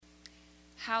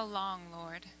How long,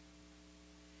 Lord?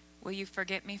 Will you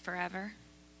forget me forever?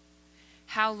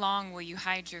 How long will you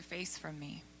hide your face from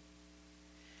me?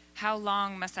 How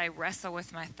long must I wrestle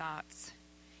with my thoughts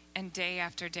and day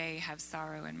after day have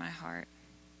sorrow in my heart?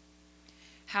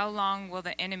 How long will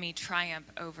the enemy triumph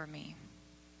over me?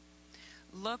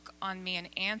 Look on me and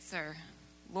answer,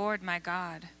 Lord my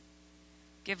God.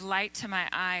 Give light to my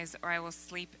eyes, or I will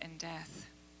sleep in death.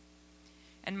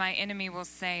 And my enemy will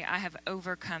say, I have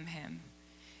overcome him,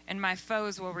 and my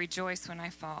foes will rejoice when I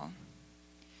fall.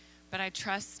 But I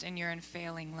trust in your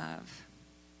unfailing love.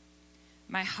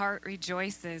 My heart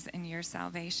rejoices in your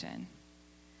salvation.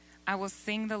 I will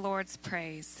sing the Lord's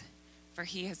praise, for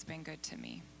he has been good to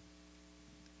me.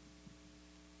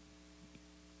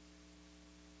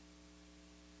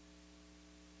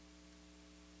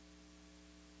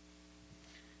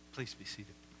 Please be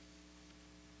seated.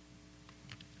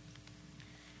 I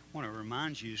want to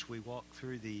remind you as we walk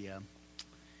through the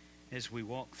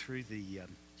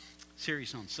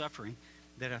series on suffering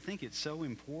that I think it's so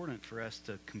important for us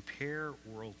to compare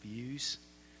worldviews,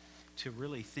 to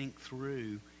really think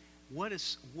through what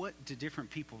do different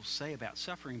people say about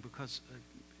suffering, because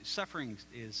suffering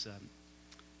is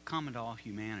common to all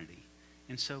humanity.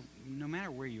 And so no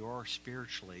matter where you are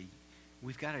spiritually,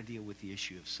 we've got to deal with the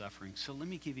issue of suffering. So let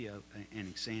me give you an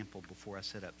example before I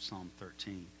set up Psalm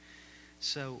 13.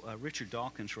 So Richard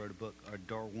Dawkins wrote a book, A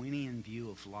Darwinian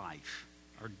View of Life.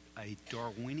 A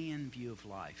Darwinian View of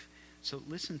Life. So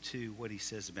listen to what he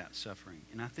says about suffering.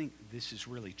 And I think this is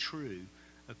really true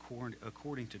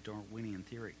according to Darwinian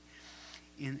theory.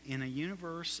 In a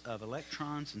universe of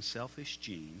electrons and selfish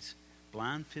genes,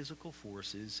 blind physical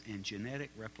forces, and genetic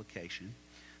replication,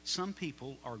 some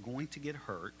people are going to get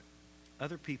hurt,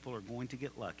 other people are going to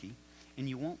get lucky, and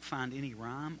you won't find any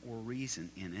rhyme or reason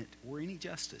in it or any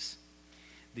justice.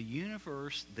 The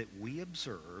universe that we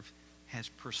observe has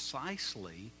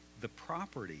precisely the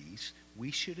properties we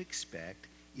should expect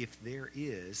if there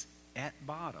is, at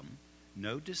bottom,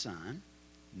 no design,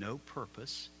 no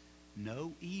purpose,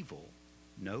 no evil,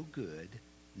 no good,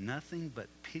 nothing but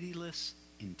pitiless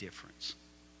indifference.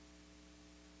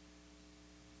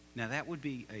 Now that would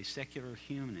be a secular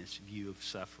humanist view of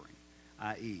suffering,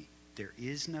 i.e., there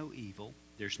is no evil,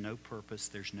 there's no purpose,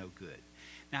 there's no good.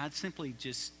 Now I'd simply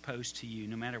just pose to you,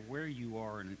 no matter where you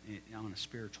are on a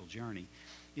spiritual journey,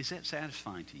 is that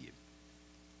satisfying to you?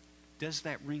 Does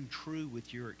that ring true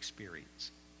with your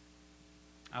experience?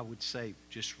 I would say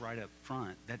just right up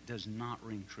front, that does not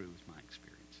ring true with my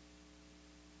experience.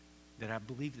 That I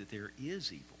believe that there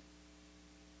is evil.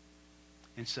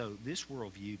 And so this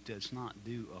worldview does not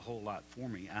do a whole lot for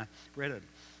me. I read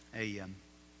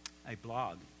a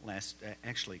blog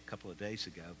actually a couple of days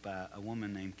ago by a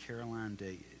woman named Caroline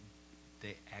de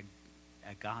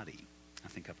Agati. I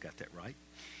think I've got that right.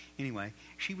 Anyway,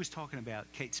 she was talking about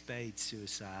Kate Spade's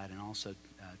suicide and also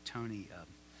Tony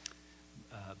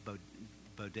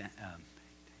Bourdain.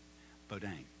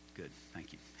 Good,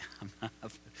 thank you.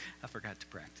 I forgot to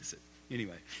practice it.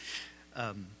 Anyway,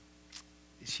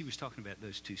 she was talking about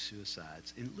those two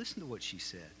suicides. And listen to what she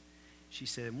said. She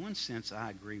said, in one sense, I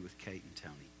agree with Kate and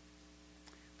Tony.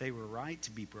 They were right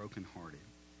to be brokenhearted.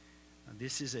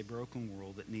 This is a broken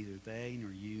world that neither they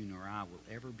nor you nor I will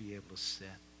ever be able to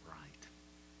set right.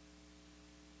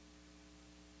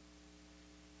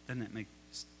 Doesn't that make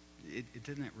it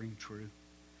doesn't that ring true?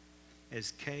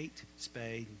 As Kate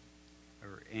Spade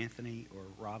or Anthony or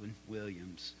Robin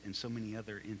Williams and so many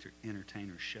other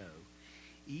entertainers show,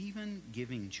 even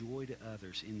giving joy to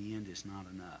others in the end is not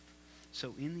enough.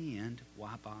 So in the end,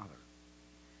 why bother?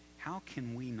 How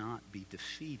can we not be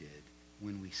defeated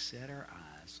when we set our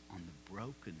eyes on the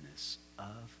brokenness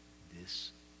of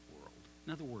this world?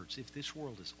 In other words, if this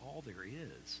world is all there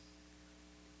is,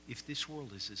 if this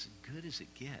world is as good as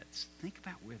it gets, think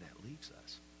about where that leaves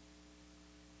us.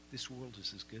 This world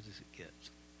is as good as it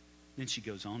gets. Then she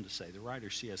goes on to say, the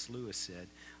writer C.S. Lewis said,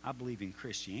 I believe in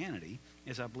Christianity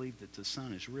as I believe that the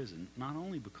sun is risen, not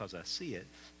only because I see it,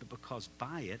 but because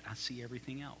by it I see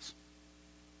everything else.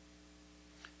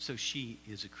 So she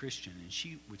is a Christian, and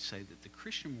she would say that the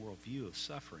Christian worldview of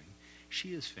suffering,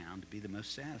 she has found to be the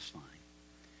most satisfying.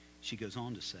 She goes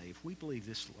on to say, if we believe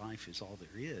this life is all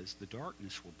there is, the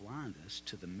darkness will blind us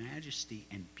to the majesty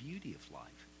and beauty of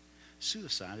life.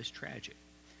 Suicide is tragic,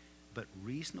 but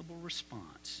reasonable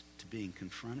response to being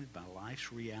confronted by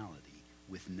life's reality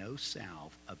with no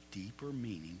salve of deeper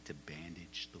meaning to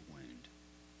bandage the wound.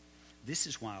 This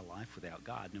is why a life without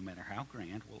God, no matter how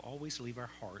grand, will always leave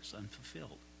our hearts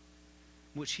unfulfilled.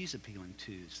 What she's appealing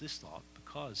to is this thought,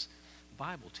 because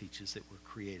Bible teaches that we're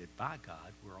created by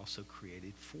God. We're also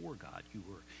created for God.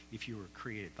 If you were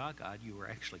created by God, you were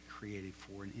actually created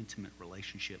for an intimate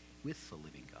relationship with the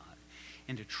living God.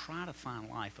 And to try to find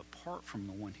life apart from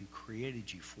the one who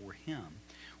created you for him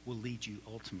will lead you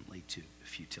ultimately to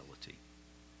futility.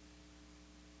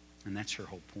 And that's her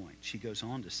whole point. She goes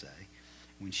on to say,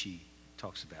 when she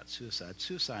talks about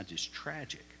suicide is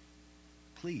tragic.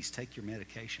 Please take your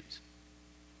medications.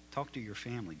 Talk to your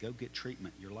family. Go get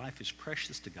treatment. Your life is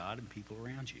precious to God and people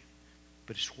around you.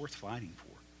 But it's worth fighting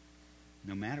for.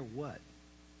 No matter what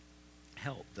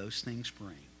help those things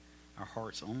bring, our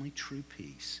heart's only true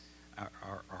peace,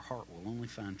 our heart will only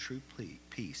find true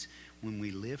peace when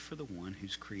we live for the one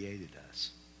who's created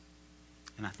us.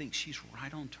 And I think she's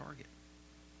right on target.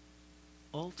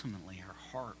 Ultimately, our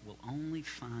heart will only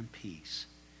find peace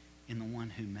in the one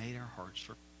who made our hearts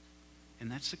for.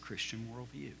 And that's the Christian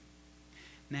worldview.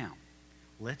 Now,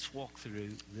 let's walk through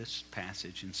this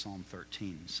passage in Psalm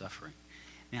 13, suffering.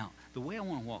 Now, the way I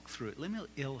want to walk through it, let me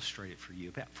illustrate it for you.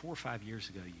 About 4 or 5 years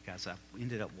ago, you guys, I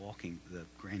ended up walking the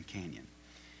Grand Canyon.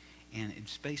 And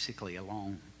it's basically a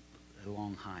long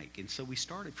hike. And so we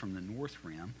started from the north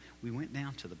rim, we went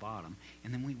down to the bottom,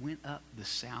 and then we went up the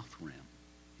south rim.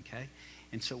 Okay?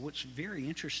 And so what's very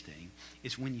interesting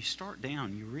is when you start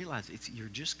down, you realize you're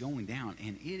just going down,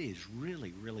 and it is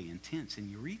really, really intense. And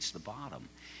you reach the bottom,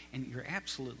 and you're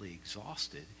absolutely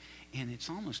exhausted. And it's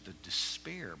almost a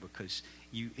despair because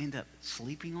you end up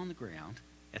sleeping on the ground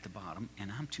at the bottom,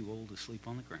 and I'm too old to sleep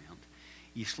on the ground.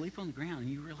 You sleep on the ground, and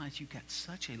you realize you've got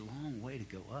such a long way to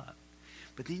go up.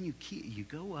 But then you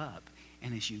go up,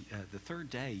 and as you the third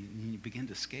day, you begin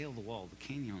to scale the wall, the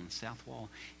canyon on the south wall.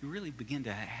 You really begin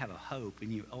to have a hope,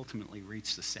 and you ultimately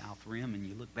reach the south rim, and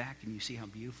you look back and you see how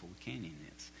beautiful the canyon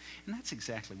is. And that's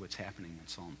exactly what's happening in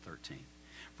Psalm 13.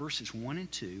 Verses 1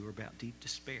 and 2 are about deep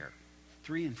despair.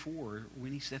 3 and 4,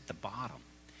 when he's at the bottom,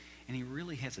 and he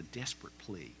really has a desperate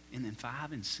plea. And then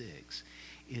 5 and 6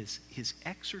 is his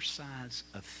exercise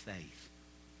of faith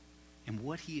and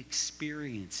what he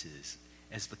experiences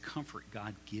as the comfort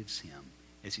God gives him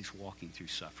as he's walking through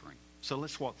suffering. So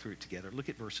let's walk through it together. Look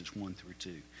at verses 1 through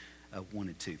 2. 1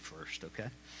 and 2 first, okay?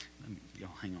 Y'all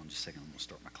hang on just a second. I'm going to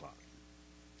start my clock.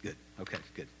 Good. Okay,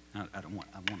 good. I want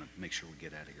to make sure we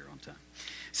get out of here on time.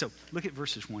 So look at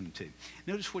verses 1 and 2.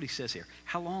 Notice what he says here.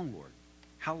 How long, Lord?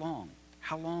 How long?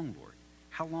 How long, Lord?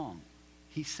 How long?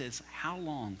 He says, how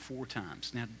long 4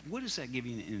 times. Now, what does that give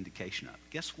you an indication of?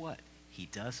 Guess what? He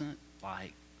doesn't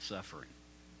like suffering.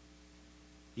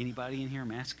 Anybody in here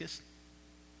masochist?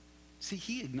 See,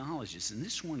 he acknowledges, and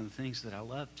this is one of the things that I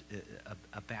loved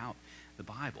about the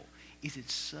Bible, is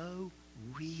it's so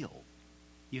real.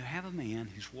 You have a man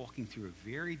who's walking through a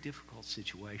very difficult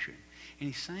situation, and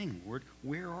he's saying, Lord,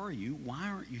 where are you? Why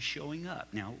aren't you showing up?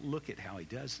 Now, look at how he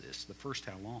does this. The first,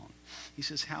 how long? He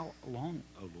says, how long,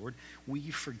 O Lord, will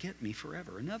you forget me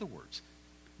forever? In other words,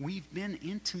 we've been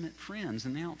intimate friends,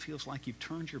 and now it feels like you've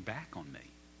turned your back on me.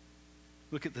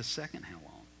 Look at the second, how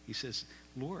long? He says,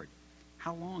 Lord,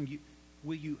 how long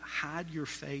will you hide your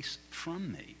face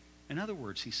from me? In other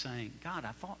words, he's saying, God,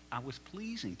 I thought I was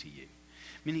pleasing to you.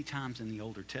 Many times in the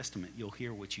Older Testament, you'll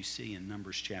hear what you see in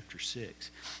Numbers chapter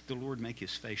 6. The Lord make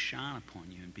his face shine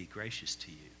upon you and be gracious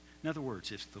to you. In other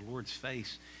words, if the Lord's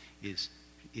face is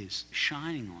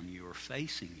shining on you or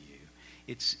facing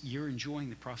you, you're enjoying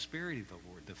the prosperity of the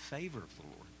Lord, the favor of the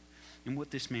Lord. And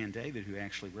what this man David, who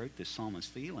actually wrote this psalm, is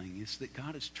feeling is that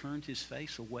God has turned his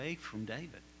face away from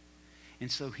David.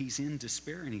 And so he's in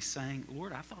despair, and he's saying,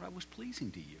 Lord, I thought I was pleasing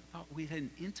to you. I thought we had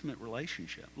an intimate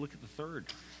relationship. Look at the third,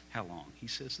 how long? He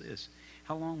says this,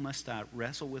 how long must I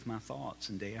wrestle with my thoughts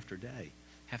and day after day,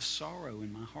 have sorrow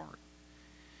in my heart?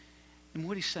 And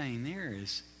what he's saying there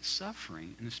is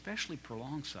suffering, and especially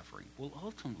prolonged suffering, will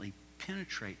ultimately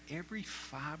penetrate every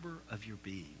fiber of your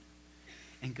being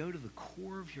and go to the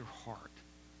core of your heart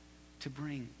to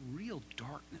bring real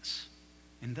darkness.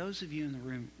 And those of you in the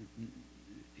room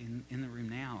in the room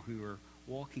now who are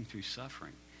walking through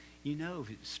suffering, you know,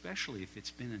 especially if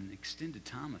it's been an extended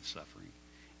time of suffering,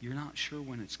 you're not sure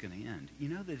when it's going to end. You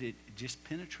know that it just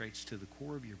penetrates to the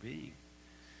core of your being.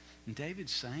 And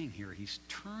David's saying here, he's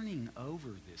turning over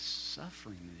this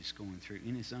suffering that he's going through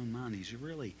in his own mind. He's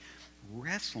really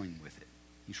wrestling with it.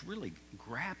 He's really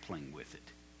grappling with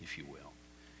it, if you will.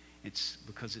 It's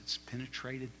because it's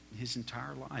penetrated his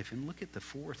entire life. And look at the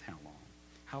fourth, how long?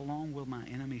 How long will my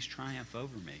enemies triumph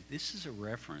over me? This is a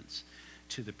reference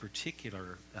to the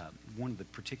particular, one of the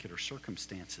particular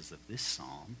circumstances of this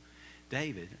psalm.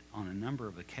 David, on a number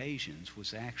of occasions,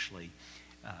 was actually,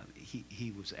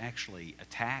 he was actually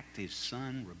attacked. His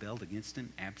son rebelled against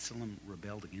him. Absalom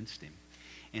rebelled against him.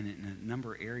 And in a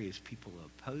number of areas, people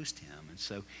opposed him. And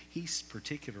so he's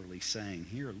particularly saying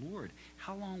here, Lord,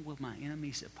 how long will my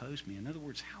enemies oppose me? In other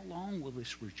words, how long will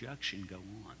this rejection go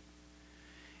on?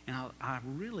 And I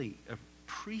really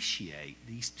appreciate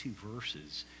these two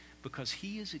verses because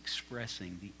he is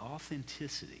expressing the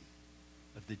authenticity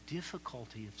of the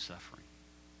difficulty of suffering.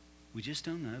 We just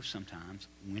don't know sometimes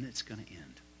when it's going to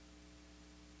end.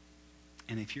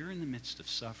 And if you're in the midst of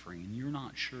suffering and you're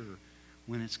not sure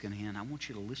when it's going to end, I want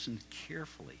you to listen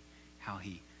carefully how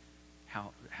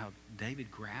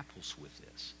David grapples with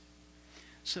this.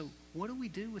 So what do we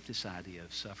do with this idea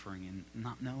of suffering and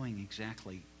not knowing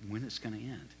exactly when it's going to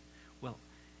end? Well,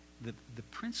 the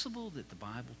principle that the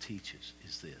Bible teaches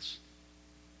is this.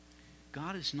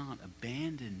 God has not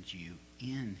abandoned you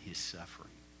in his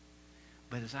suffering.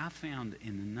 But as I found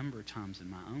in a number of times in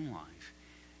my own life,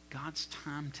 God's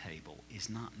timetable is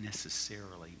not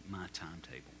necessarily my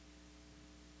timetable.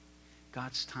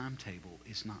 God's timetable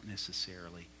is not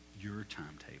necessarily your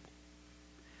timetable.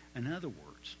 In other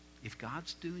words, if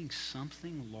God's doing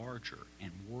something larger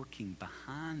and working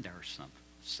behind our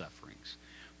sufferings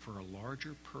for a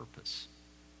larger purpose,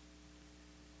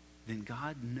 then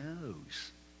God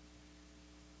knows.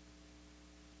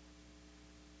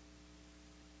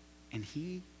 And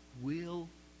he will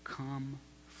come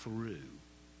through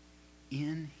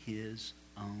in his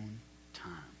own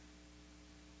time.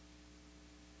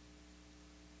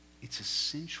 It's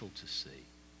essential to see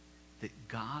that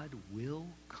God will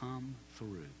come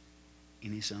through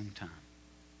in his own time.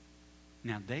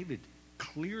 Now, David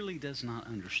clearly does not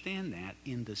understand that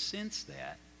in the sense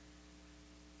that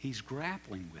he's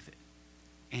grappling with it.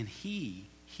 And he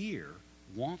here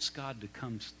wants God to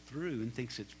come through and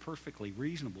thinks it's perfectly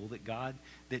reasonable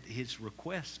that his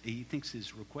request, he thinks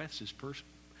his request is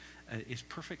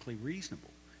perfectly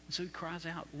reasonable. And so he cries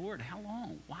out, Lord, how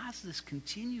long? Why is this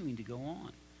continuing to go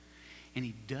on? And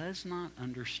he does not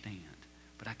understand.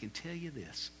 But I can tell you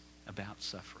this about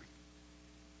suffering.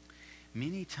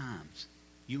 Many times,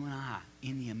 you and I,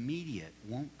 in the immediate,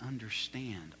 won't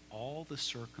understand all the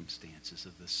circumstances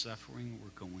of the suffering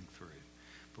we're going through.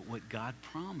 But what God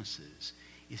promises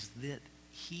is that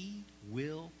he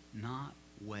will not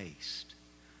waste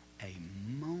a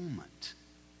moment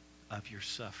of your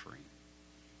suffering.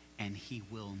 And he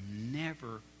will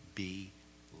never be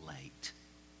late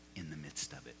in the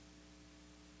midst of it.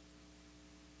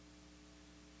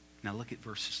 Now look at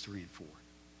verses 3 and 4.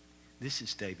 This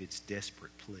is David's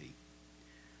desperate plea.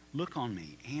 Look on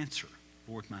me, answer,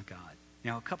 Lord my God.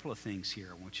 Now a couple of things here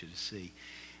I want you to see.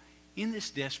 In this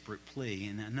desperate plea,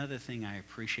 and another thing I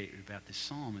appreciated about this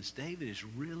psalm is David is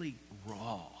really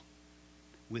raw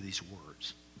with his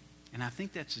words. And I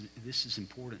think this is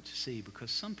important to see because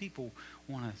some people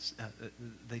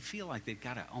they feel like they've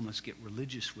got to almost get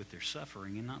religious with their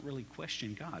suffering and not really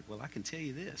question God. Well, I can tell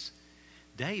you this.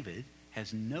 David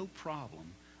has no problem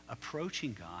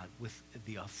approaching God with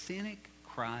the authentic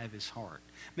cry of his heart.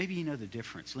 Maybe you know the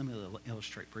difference. Let me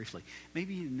illustrate briefly.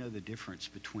 Maybe you know the difference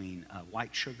between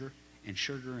white sugar and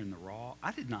sugar in the raw.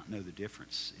 I did not know the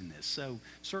difference in this. So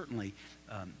certainly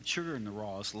sugar in the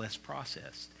raw is less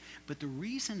processed. But the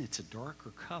reason it's a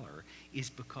darker color is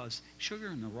because sugar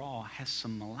in the raw has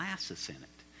some molasses in it.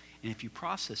 And if you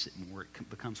process it more, it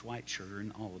becomes white sugar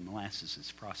and all the molasses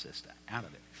is processed out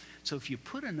of it. So if you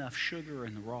put enough sugar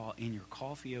in the raw in your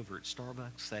coffee over at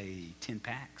Starbucks, say 10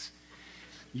 packs,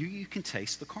 you can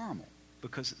taste the caramel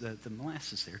because the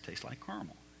molasses there taste like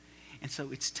caramel. And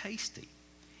so it's tasty.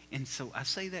 And so I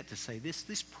say that to say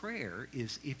this prayer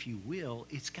is, if you will,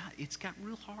 it's got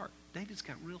real heart. David's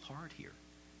got real heart here.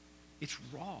 It's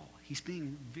raw. He's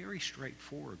being very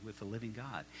straightforward with the living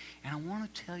God. And I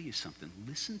want to tell you something.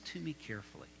 Listen to me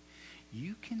carefully.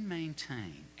 You can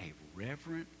maintain a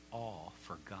reverent awe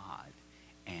for God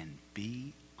and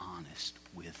be honest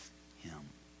with him.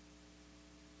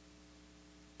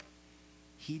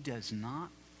 He does not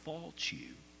fault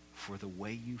you for the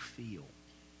way you feel.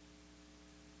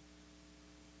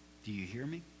 Do you hear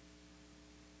me?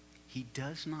 He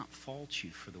does not fault you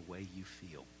for the way you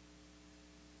feel.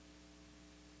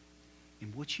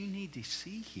 And what you need to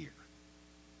see here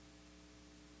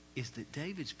is that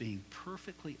David's being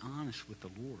perfectly honest with the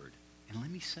Lord. And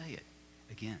let me say it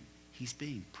again. He's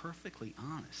being perfectly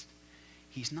honest.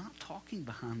 He's not talking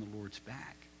behind the Lord's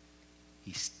back.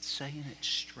 He's saying it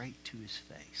straight to his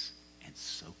face. And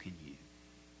so can you.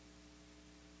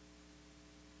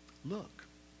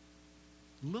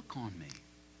 Look on me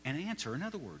and answer. In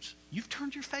other words, you've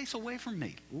turned your face away from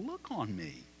me. Look on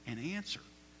me and answer.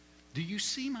 Do you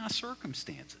see my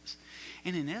circumstances?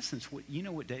 And in essence, what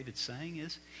David's saying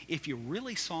is, if you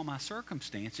really saw my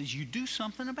circumstances, you do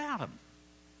something about them.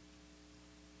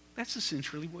 That's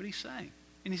essentially what he's saying.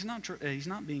 And he's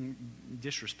not being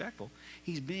disrespectful.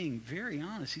 He's being very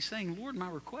honest. He's saying, Lord, my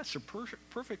requests are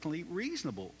perfectly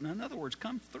reasonable. Now, in other words,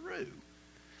 come through.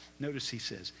 Notice he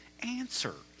says,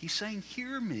 answer. He's saying,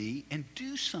 hear me and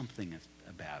do something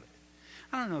about it.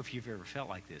 I don't know if you've ever felt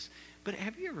like this, but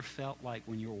have you ever felt like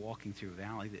when you were walking through a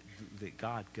valley that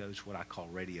God goes what I call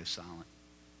radio silent?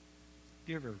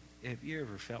 Have you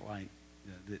ever felt like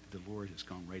the Lord has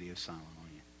gone radio silent on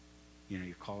you? You know,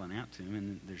 you're calling out to him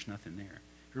and there's nothing there.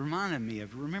 It reminded me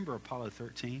of, remember Apollo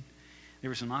 13? There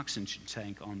was an oxygen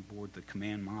tank on board the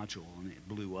command module and it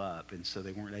blew up, and so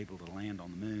they weren't able to land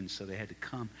on the moon, so they had to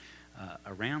come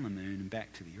around the moon and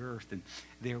back to the earth. And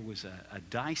there was a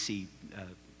dicey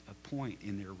a point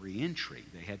in their reentry.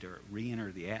 They had to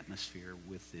re-enter the atmosphere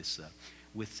with the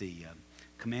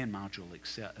command module,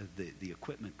 the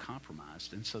equipment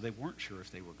compromised, and so they weren't sure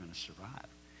if they were going to survive.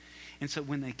 And so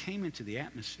when they came into the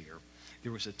atmosphere,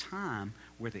 there was a time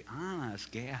where the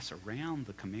ionized gas around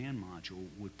the command module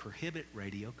would prohibit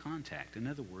radio contact. In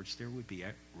other words, there would be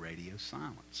a radio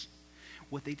silence.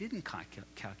 What they didn't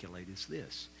calculate is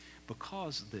this: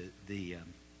 because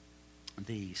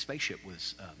the spaceship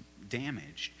was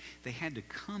damaged, they had to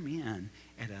come in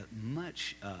at a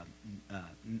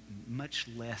much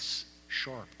less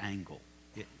sharp angle.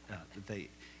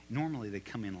 Normally they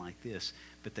come in like this,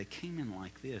 but they came in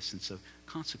like this, and so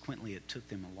consequently it took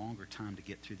them a longer time to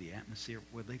get through the atmosphere.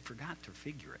 Well, they forgot to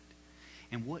figure it.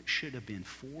 And what should have been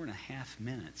 4.5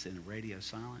 minutes in a radio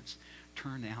silence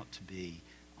turned out to be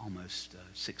almost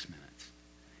 6 minutes.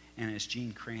 And as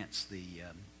Gene Krantz, the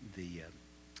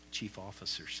chief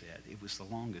officer, said, it was the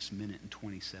longest minute and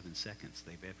 27 seconds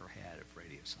they've ever had of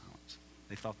radio silence.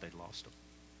 They thought they'd lost them.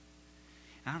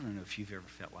 I don't know if you've ever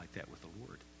felt like that with the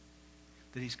Lord,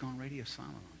 that he's gone radio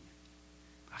silent on you.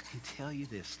 But I can tell you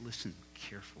this, listen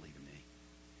carefully to me.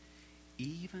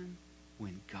 Even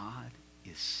when God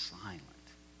is silent,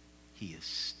 he is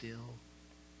still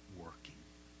working.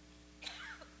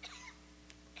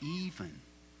 Even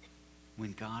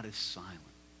when God is silent,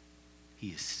 he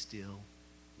is still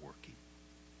working.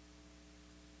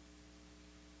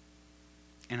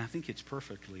 And I think it's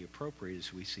perfectly appropriate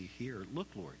as we see here, look,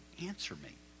 Lord, answer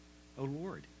me. Oh,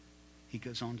 Lord. He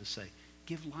goes on to say,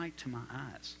 give light to my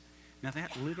eyes. Now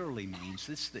that literally means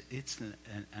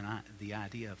the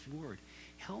idea of, Lord,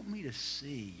 help me to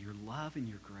see your love and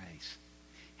your grace.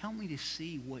 Help me to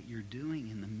see what you're doing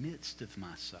in the midst of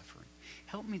my suffering.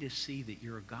 Help me to see that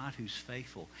you're a God who's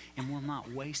faithful and will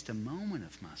not waste a moment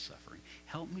of my suffering.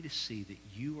 Help me to see that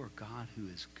you are God who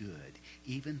is good,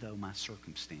 even though my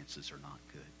circumstances are not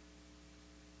good.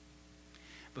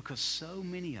 Because so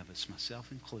many of us,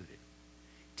 myself included,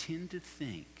 tend to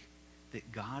think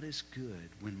that God is good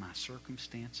when my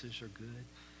circumstances are good,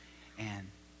 and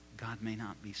God may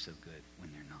not be so good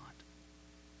when they're not.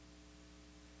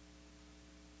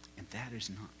 And that is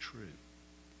not true.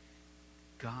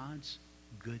 God's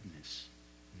goodness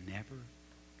never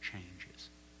changes.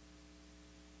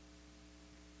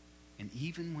 And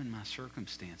even when my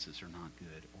circumstances are not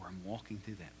good, or I'm walking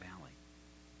through that valley,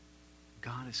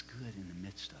 God is good in the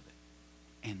midst of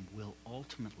it and will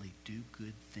ultimately do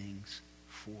good things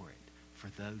for it, for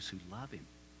those who love him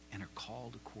and are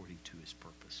called according to his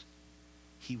purpose.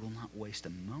 He will not waste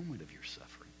a moment of your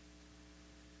suffering.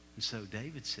 And so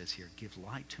David says here, give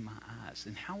light to my eyes.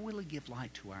 And how will he give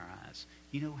light to our eyes?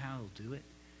 You know how he'll do it?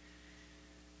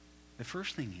 The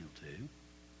first thing he'll do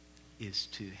is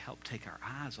to help take our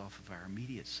eyes off of our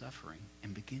immediate suffering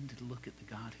and begin to look at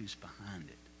the God who's behind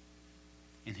it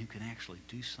and who can actually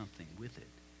do something with it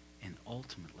and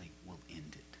ultimately will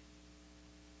end it.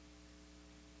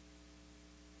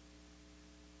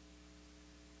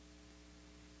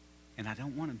 And I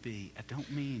don't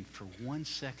mean for 1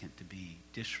 second to be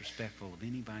disrespectful of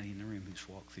anybody in the room who's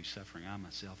walked through suffering. I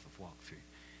myself have walked through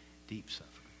deep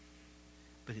suffering.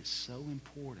 But it's so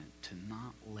important to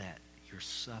not let your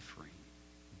suffering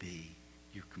be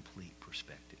your complete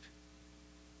perspective.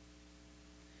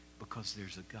 Because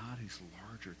there's a God who's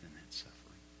larger than that suffering.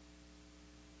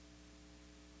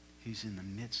 Who's in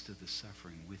the midst of the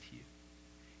suffering with you.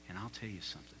 And I'll tell you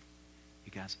something.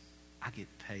 You guys, I get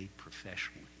paid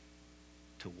professionally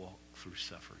to walk through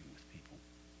suffering with people.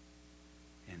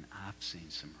 And I've seen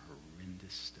some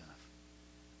horrendous stuff.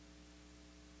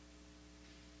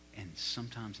 And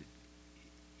sometimes,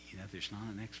 there's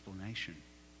not an explanation,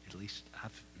 at least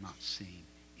I've not seen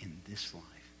in this life.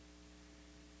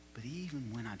 But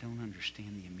even when I don't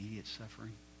understand the immediate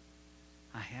suffering,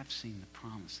 I have seen the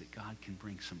promise that God can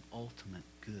bring some ultimate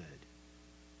good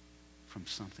from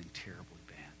something terribly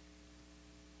bad.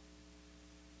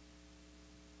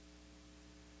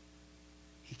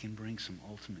 He can bring some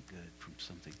ultimate good from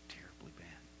something terribly bad.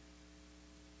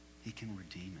 He can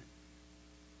redeem it.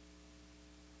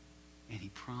 And he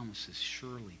promises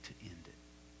surely to end it.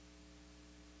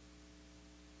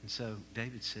 And so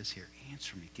David says here,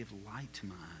 answer me, give light to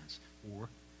my eyes, or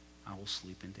I will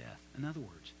sleep in death. In other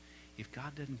words, if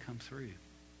God doesn't come through,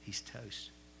 he's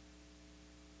toast.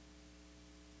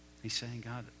 He's saying,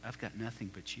 God, I've got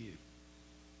nothing but you.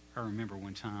 I remember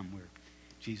one time where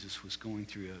Jesus was going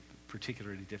through a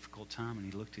particularly difficult time, and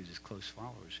he looked at his close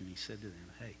followers, and he said to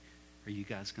them, hey, are you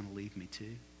guys going to leave me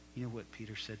too? You know what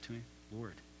Peter said to him?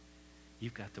 Lord,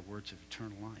 you've got the words of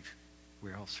eternal life.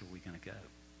 Where else are we going to go?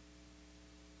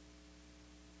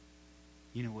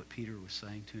 You know what Peter was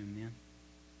saying to him then?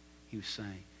 He was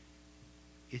saying,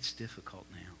 it's difficult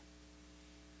now,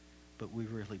 but we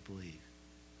really believe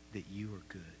that you are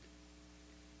good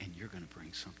and you're going to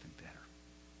bring something better.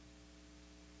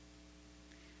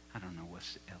 I don't know what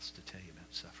else to tell you about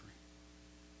suffering.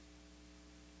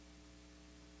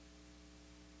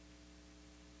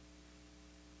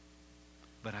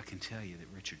 But I can tell you that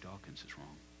Richard Dawkins is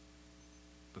wrong,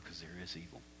 because there is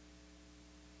evil,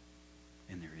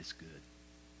 and there is good,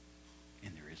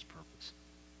 and there is purpose,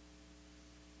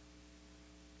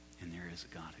 and there is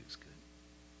a God who's good.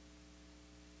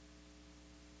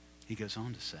 He goes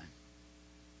on to say,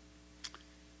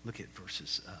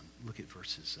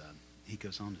 he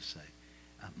goes on to say,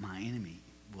 my enemy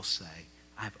will say,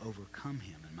 I've overcome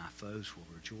him, and my foes will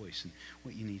rejoice. And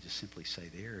what you need to simply say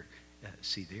there,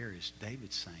 is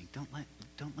David saying,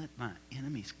 don't let my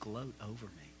enemies gloat over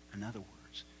me. In other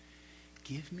words,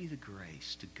 give me the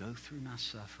grace to go through my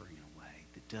suffering in a way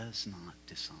that does not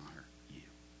dishonor you.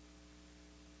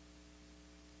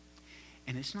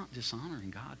 And it's not dishonoring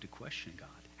God to question God.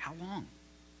 How long?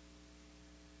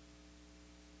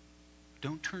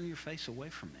 Don't turn your face away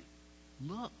from me.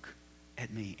 Look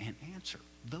at me and answer.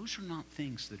 Those are not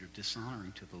things that are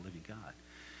dishonoring to the living God.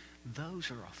 Those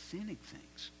are authentic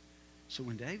things. So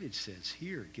when David says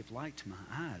here, give light to my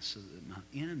eyes so that my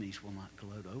enemies will not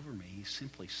gloat over me, he's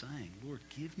simply saying, Lord,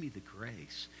 give me the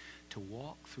grace to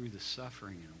walk through the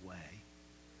suffering in a way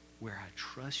where I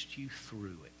trust you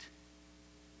through it,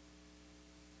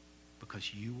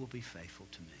 because you will be faithful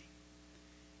to me.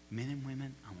 Men and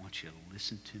women, I want you to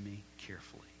listen to me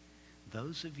carefully.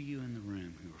 Those of you in the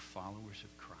room who are followers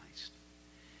of Christ,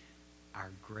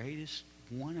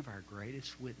 one of our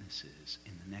greatest witnesses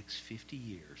in the next 50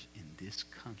 years in this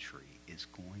country is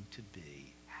going to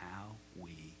be how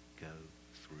we go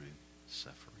through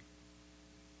suffering.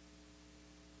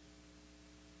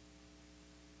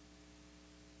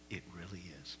 It really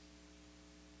is.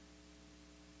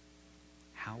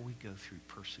 How we go through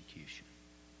persecution.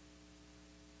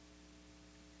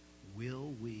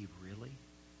 Will we really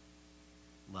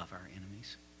love our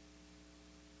enemies?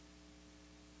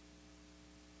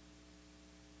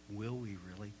 Will we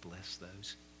really bless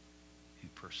those who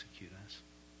persecute us?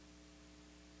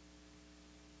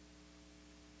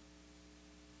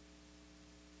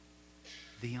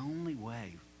 The only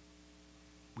way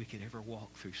we could ever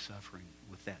walk through suffering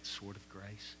with that sort of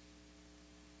grace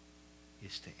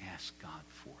is to ask God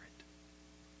for it.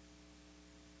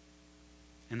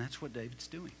 And that's what David's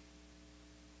doing.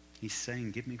 He's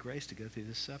saying, give me grace to go through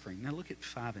this suffering. Now look at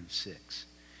 5 and 6.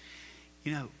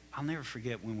 You know, I'll never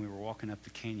forget when we were walking up the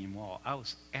canyon wall. I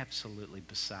was absolutely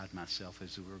beside myself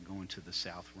as we were going to the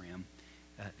south rim.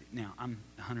 Now, I'm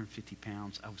 150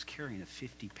 pounds. I was carrying a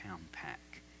 50-pound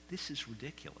pack. This is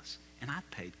ridiculous. And I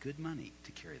paid good money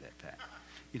to carry that pack,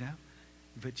 you know.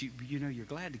 But, you know, you're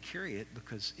glad to carry it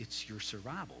because it's your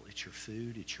survival. It's your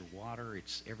food. It's your water.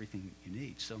 It's everything you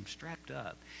need. So I'm strapped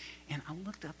up. And I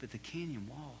looked up at the canyon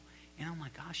wall, and oh, my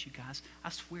gosh, you guys, I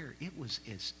swear,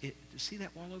 see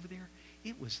that wall over there?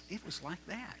 It was like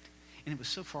that. And it was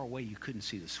so far away you couldn't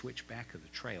see the switchback of the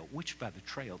trail, which by the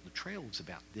trail was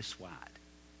about this wide.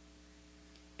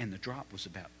 And the drop was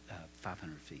about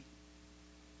 500 feet.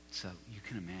 So you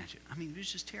can imagine. I mean, it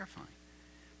was just terrifying.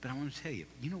 But I want to tell you,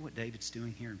 you know what David's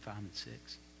doing here in 5 and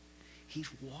 6? He's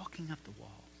walking up the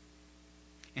wall.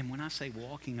 And when I say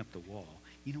walking up the wall,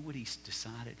 you know what he's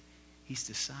decided? He's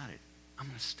decided, I'm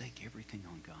going to stake everything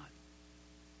on God.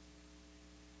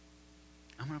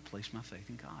 I'm going to place my faith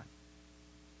in God.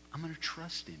 I'm going to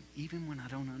trust him even when I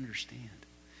don't understand.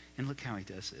 And look how he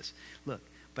does this. Look,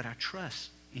 but I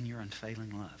trust in your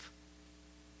unfailing love.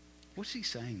 What's he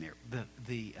saying there?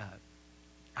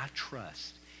 I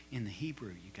trust in the Hebrew,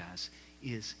 you guys,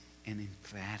 is an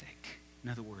emphatic. In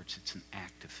other words, it's an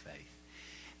act of faith.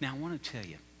 Now, I want to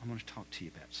talk to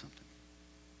you about something.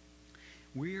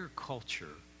 We're a culture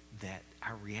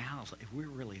we're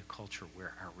really a culture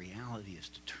where our reality is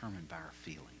determined by our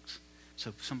feelings.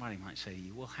 So somebody might say to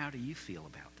you, well, how do you feel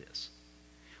about this?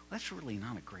 Well, that's really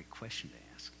not a great question to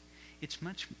ask. It's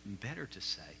much better to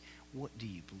say, what do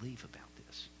you believe about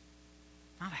this?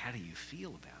 Not how do you feel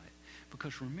about it.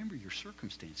 Because remember, your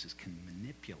circumstances can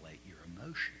manipulate your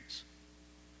emotions.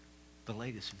 The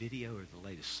latest video or the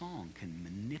latest song can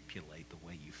manipulate the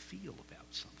way you feel about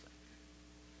something.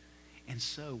 And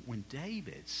so when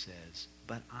David says,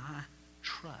 but I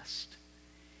trust,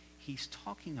 he's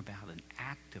talking about an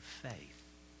act of faith,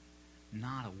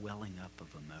 not a welling up of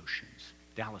emotions.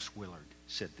 Dallas Willard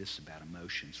said this about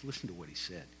emotions. Listen to what he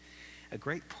said. A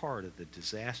great part of the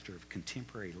disaster of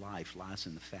contemporary life lies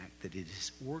in the fact that it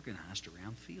is organized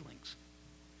around feelings.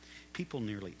 People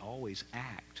nearly always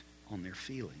act on their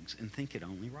feelings and think it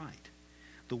only right.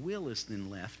 The will is then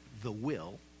left,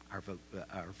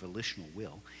 our volitional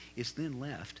will, is then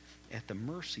left at the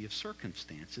mercy of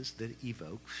circumstances that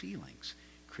evoke feelings.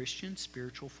 Christian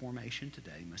spiritual formation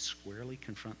today must squarely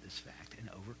confront this fact and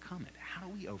overcome it. How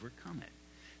do we overcome it?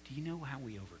 Do you know how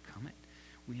we overcome it?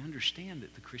 We understand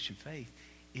that the Christian faith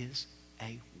is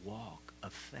a walk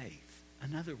of faith.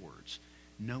 In other words,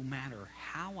 no matter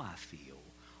how I feel,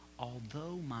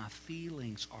 although my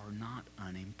feelings are not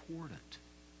unimportant,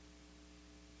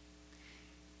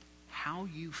 how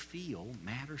you feel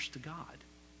matters to God.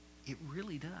 It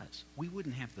really does. We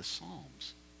wouldn't have the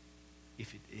Psalms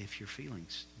if your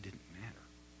feelings didn't matter.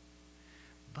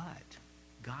 But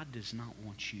God does not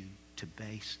want you to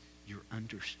base your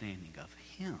understanding of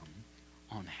him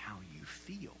on how you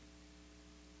feel,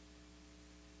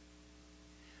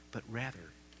 but rather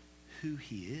who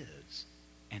he is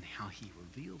and how he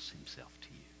reveals himself to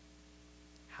you.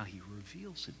 How he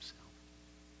reveals himself.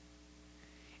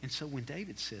 And so when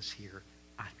David says here,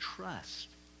 I trust,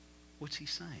 what's he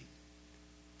saying?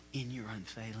 In your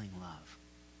unfailing love,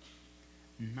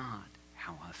 not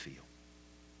how I feel.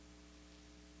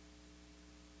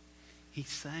 He's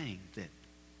saying that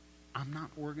I'm not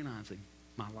organizing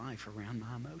my life around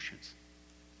my emotions.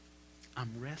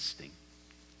 I'm resting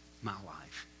my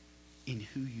life in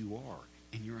who you are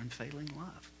and your unfailing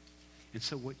love. And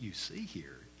so what you see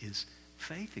here is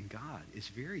faith in God is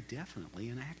very definitely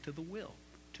an act of the will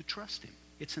to trust him.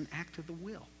 It's an act of the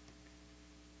will.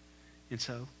 And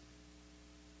so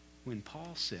when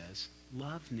Paul says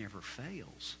love never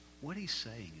fails, what he's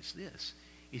saying is this,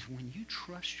 is when you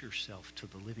trust yourself to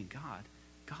the living God,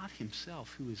 God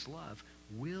himself, who is love,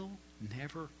 will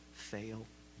never fail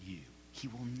you. He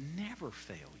will never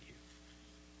fail you,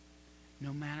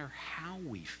 no matter how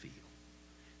we feel.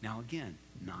 Now again,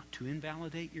 not to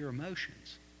invalidate your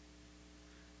emotions,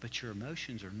 but your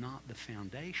emotions are not the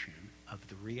foundation of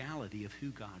the reality of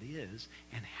who God is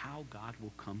and how God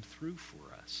will come through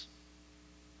for us.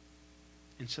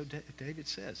 And so David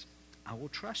says, I will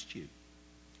trust you.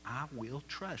 I will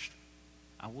trust.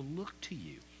 I will look to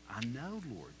you. I know,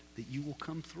 Lord, that you will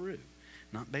come through,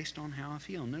 not based on how I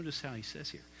feel. Notice how he says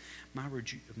here, my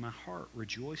heart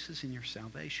rejoices in your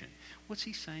salvation. What's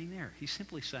he saying there? He's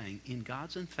simply saying, in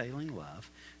God's unfailing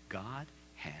love, God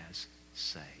has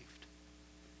saved.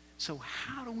 So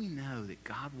how do we know that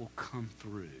God will come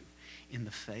through in the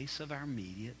face of our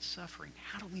immediate suffering?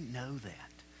 How do we know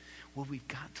that? Well, we've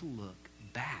got to look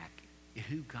back at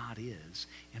who God is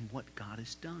and what God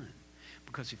has done.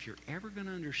 Because if you're ever going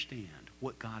to understand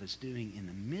what God is doing in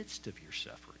the midst of your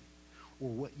suffering, or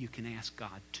what you can ask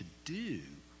God to do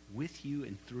with you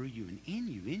and through you and in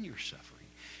you in your suffering,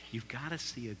 you've got to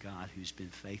see a God who's been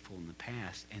faithful in the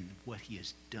past and what he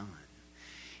has done.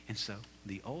 And so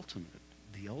the ultimate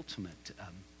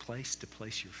place to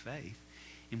place your faith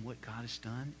in what God has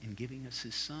done in giving us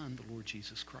his Son, the Lord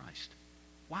Jesus Christ.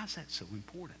 Why is that so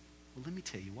important? Well, let me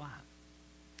tell you why.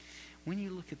 When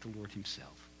you look at the Lord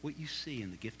himself, what you see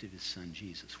in the gift of his Son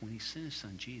Jesus, when he sent his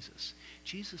Son Jesus,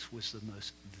 Jesus was the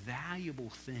most valuable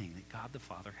thing that God the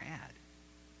Father had.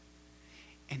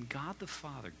 And God the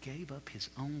Father gave up his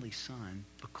only Son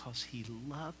because he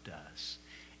loved us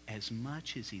as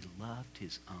much as he loved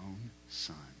his own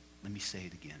Son. Let me say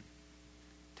it again.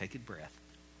 Take a breath.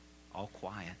 All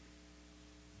quiet.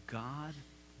 God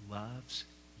loves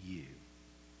you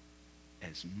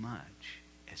as much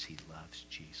as he loves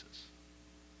Jesus.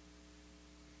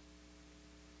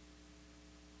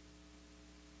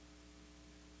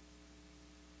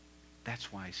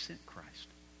 That's why he sent Christ.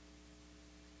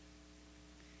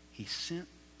 He sent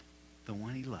the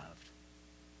one he loved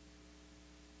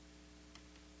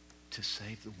to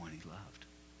save the one he loved.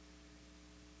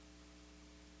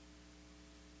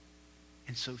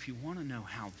 And so if you want to know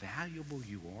how valuable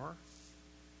you are,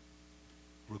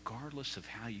 regardless of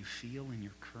how you feel in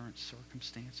your current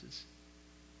circumstances,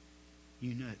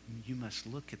 you must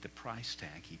look at the price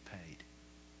tag he paid.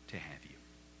 to have you.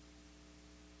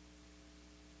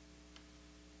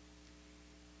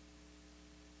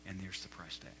 And there's the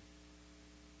price tag.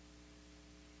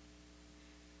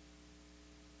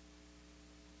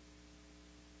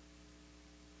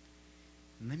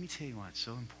 And let me tell you why it's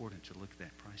so important to look at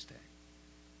that price tag.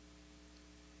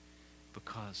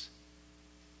 Because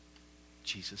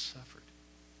Jesus suffered.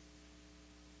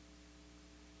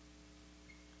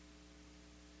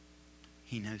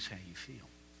 He knows how you feel.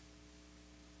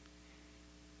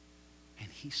 And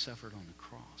he suffered on the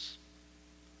cross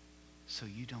so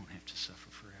you don't have to suffer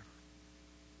forever.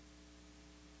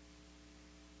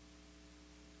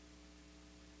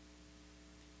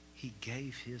 He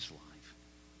gave his life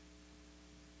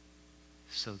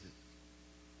so that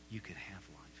you could have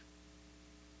life.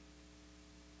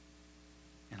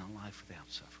 And a life without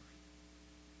suffering.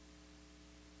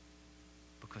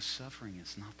 Because suffering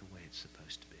is not the way it's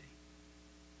supposed to be.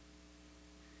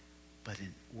 But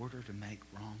in order to make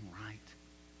wrong right,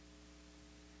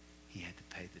 he had to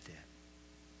pay the debt.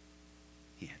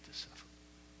 He had to suffer.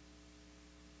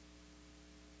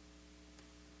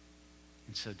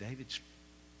 And so David's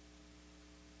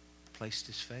placed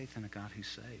his faith in a God who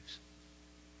saves.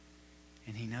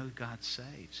 And he knows God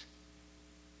saves.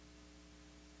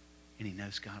 And he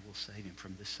knows God will save him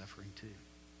from this suffering too.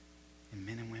 And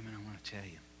men and women, I want to tell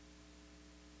you,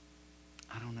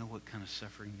 I don't know what kind of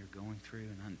suffering you're going through,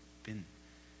 and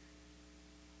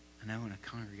I know in a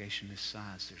congregation this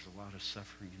size there's a lot of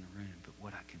suffering in the room, but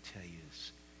what I can tell you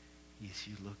is, if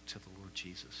you look to the Lord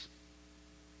Jesus,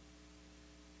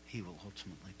 he will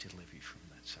ultimately deliver you from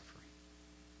that suffering.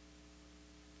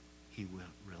 He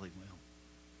will, really will.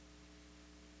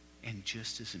 And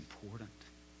just as important,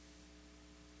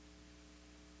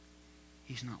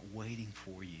 he's not waiting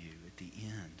for you at the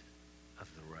end of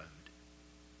the road.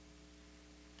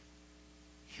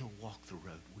 He'll walk the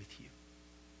road with you.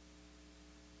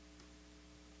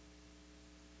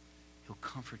 He'll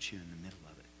comfort you in the middle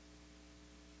of it.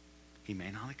 He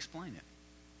may not explain it,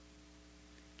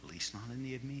 at least not in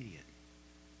the immediate,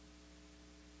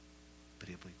 but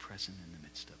he'll be present in the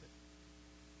midst of it.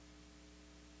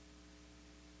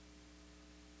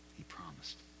 He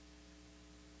promised.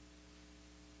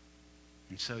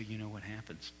 And so you know what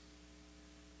happens.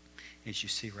 As you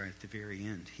see right at the very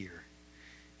end here,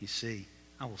 you see,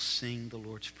 I will sing the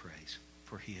Lord's praise,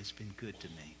 for he has been good to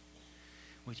me.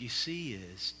 What you see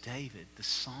is David, the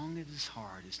song of his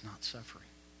heart is not suffering.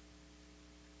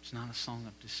 It's not a song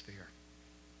of despair.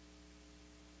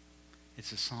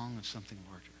 It's a song of something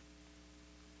larger.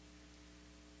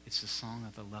 It's a song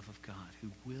of the love of God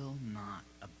who will not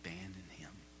abandon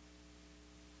him.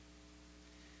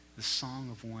 The song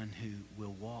of one who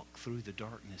will walk through the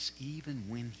darkness even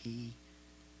when he,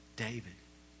 David,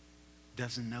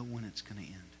 doesn't know when it's going to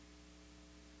end.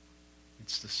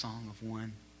 It's the song of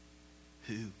one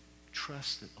who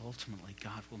trusts that ultimately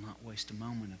God will not waste a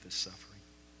moment of his suffering.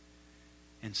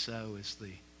 And so, as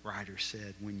the writer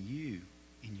said, when you,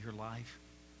 in your life,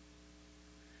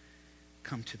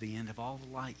 come to the end of all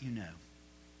the light you know,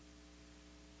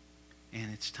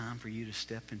 and it's time for you to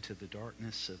step into the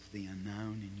darkness of the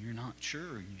unknown, and you're not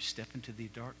sure, and you step into the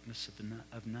darkness of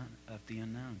the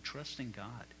unknown, trusting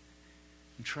God,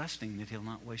 and trusting that he'll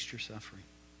not waste your suffering.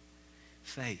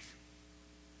 Faith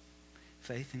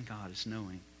in God is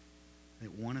knowing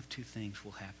that one of two things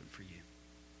will happen for you.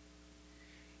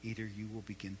 Either you will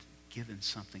begin given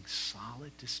something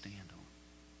solid to stand on,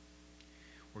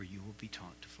 or you will be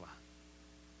taught to fly.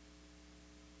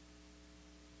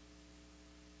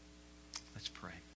 Let's pray.